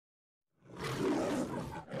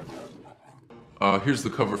Here's the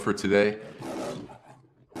cover for today.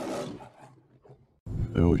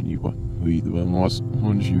 Oh,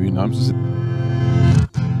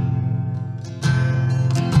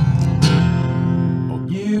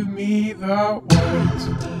 give me the words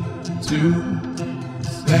to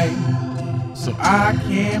say so I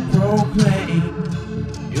can proclaim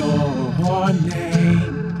your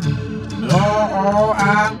name. Oh,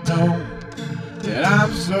 I know that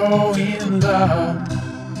I'm so in love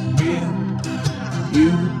with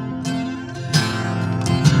you.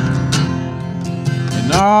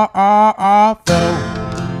 And although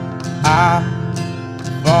I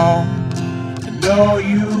fall, I know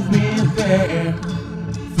you've been there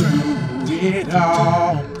through it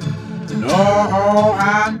all. And oh,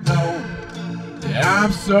 I know that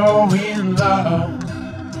I'm so in love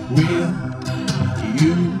with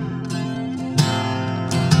you.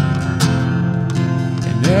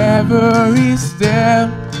 And every step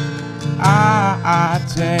I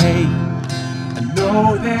take, I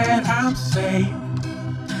know that I'm saved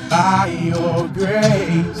by your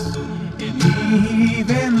grace. And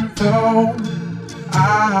even though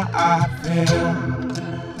I fail,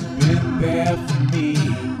 you've been there for me.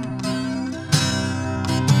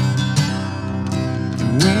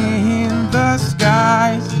 And when the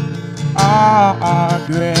skies are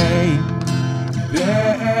gray, you're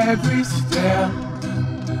there every step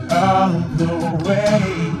of the way.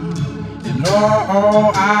 And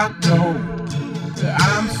oh, I know that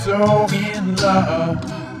I'm so in love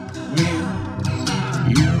with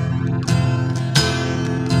you.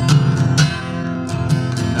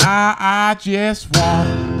 And I just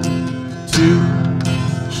want to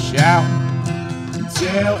shout and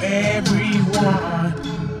tell everyone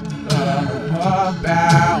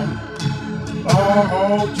about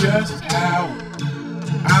oh, just how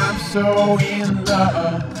I'm so in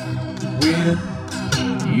love with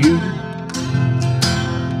you.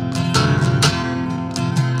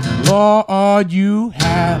 Lord, you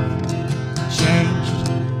have changed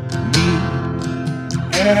me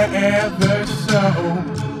ever so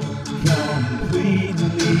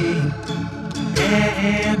completely.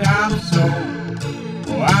 And I'm so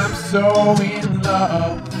in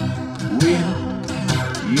love with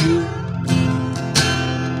you.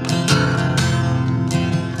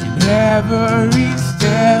 And every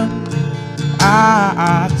step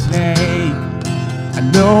I take, I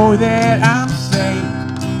know that I'm safe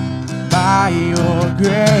by your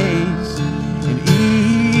grace. And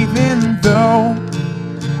even though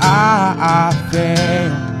I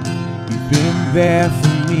fail, you've been there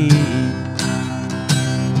for me.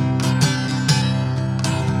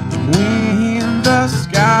 And when the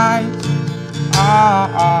skies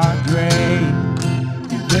are gray,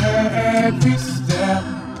 you're there every step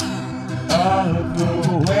of the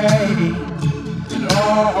way. And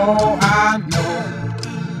oh, I know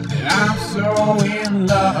that I'm so in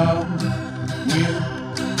love with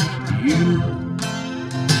you.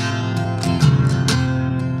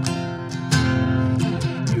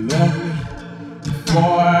 You loved me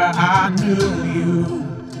before I knew you.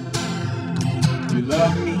 You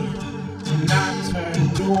loved me when I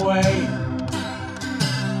turned away.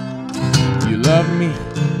 You loved me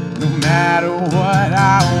no matter what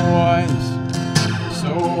I was.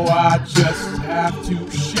 So I just have to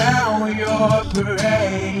shout your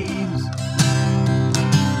praise.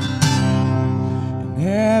 And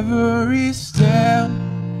every step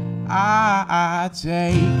I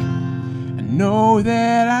take, I know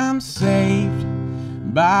that I'm saved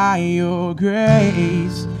by your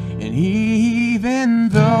grace. And even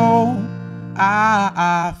though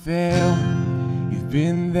I fail, you've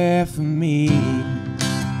been there for me.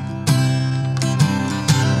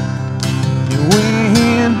 And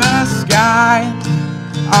when the skies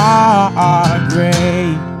are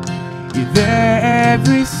gray, you're there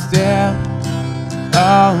every step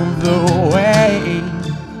of the way.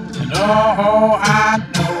 And oh, I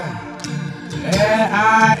know that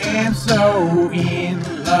I am so in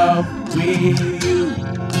love with you.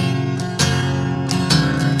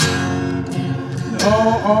 And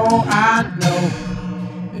oh, I know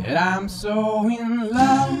that I'm so in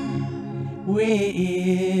love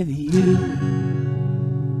with you.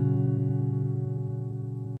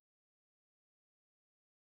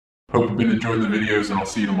 Hope you've been enjoying the videos, and I'll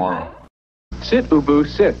see you tomorrow. Sit, Ubu,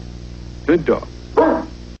 sit. Good dog.